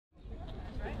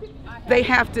They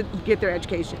have to get their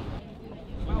education.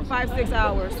 5-6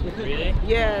 hours. Really?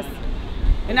 Yes.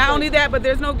 And not only that, but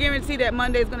there's no guarantee that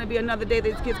Monday is going to be another day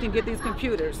these kids can get these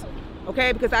computers.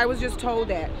 Okay, because I was just told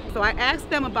that. So I asked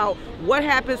them about what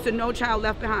happens to No Child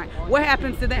Left Behind. What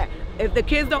happens to that? If the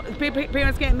kids don't,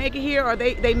 parents can't make it here, or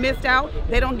they missed out,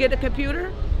 they don't get a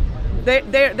computer,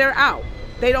 they're out.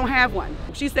 They don't have one.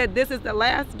 She said this is the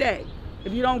last day.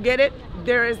 If you don't get it,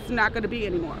 there is not going to be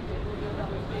any more.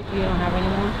 You don't have any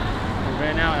more? We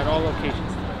ran out at all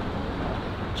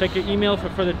locations. Check your email for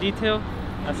further detail.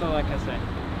 That's all I can say.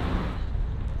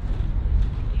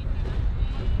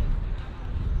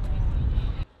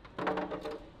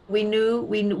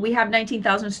 We have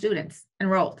 19,000 students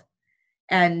enrolled,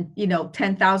 and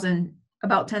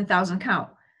about 10,000 count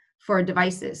for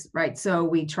devices, right? So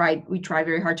we try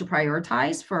very hard to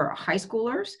prioritize for high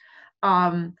schoolers,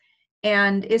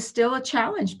 and it's still a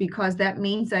challenge, because that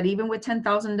means that even with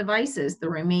 10,000 devices, the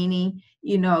remaining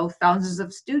thousands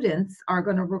of students are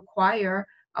going to require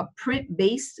a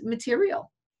print-based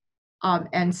material,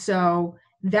 and so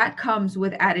that comes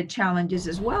with added challenges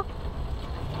as well.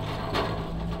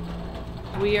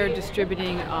 We are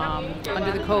distributing,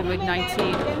 under the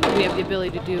COVID-19, we have the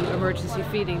ability to do emergency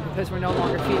feeding because we're no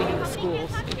longer feeding in the schools.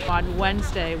 On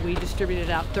Wednesday, we distributed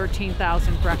out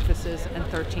 13,000 breakfasts and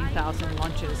 13,000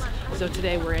 lunches. So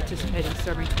today we're anticipating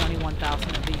serving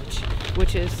 21,000 of each,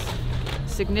 which is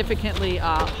significantly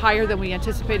higher than we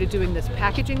anticipated doing this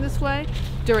packaging this way.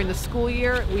 During the school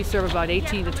year, we serve about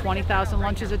 18 to 20,000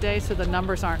 lunches a day, so the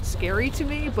numbers aren't scary to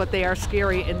me, but they are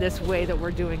scary in this way that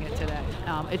we're doing it today.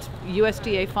 It's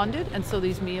USDA funded, and so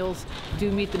these meals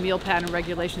do meet the meal pattern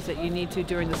regulations that you need to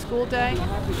during the school day.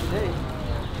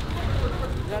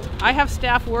 I have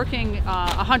staff working,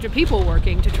 100 people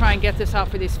working to try and get this out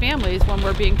for these families when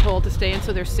we're being told to stay in,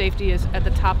 so their safety is at the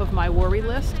top of my worry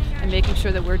list, and making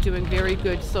sure that we're doing very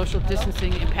good social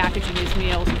distancing in packaging these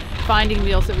meals, finding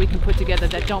meals that we can put together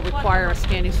that don't require us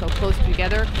standing so close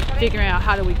together, figuring out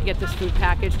how do we get this food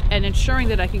packaged, and ensuring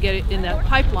that I can get it in the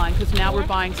pipeline, because now we're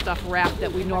buying stuff wrapped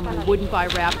that we normally wouldn't buy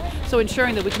wrapped. So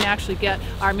ensuring that we can actually get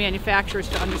our manufacturers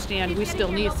to understand we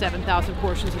still need 7,000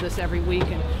 portions of this every week,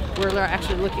 and we're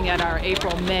actually looking at our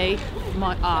April, May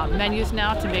menus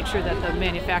now to make sure that the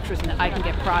manufacturers and I can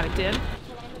get product in.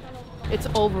 It's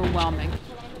overwhelming.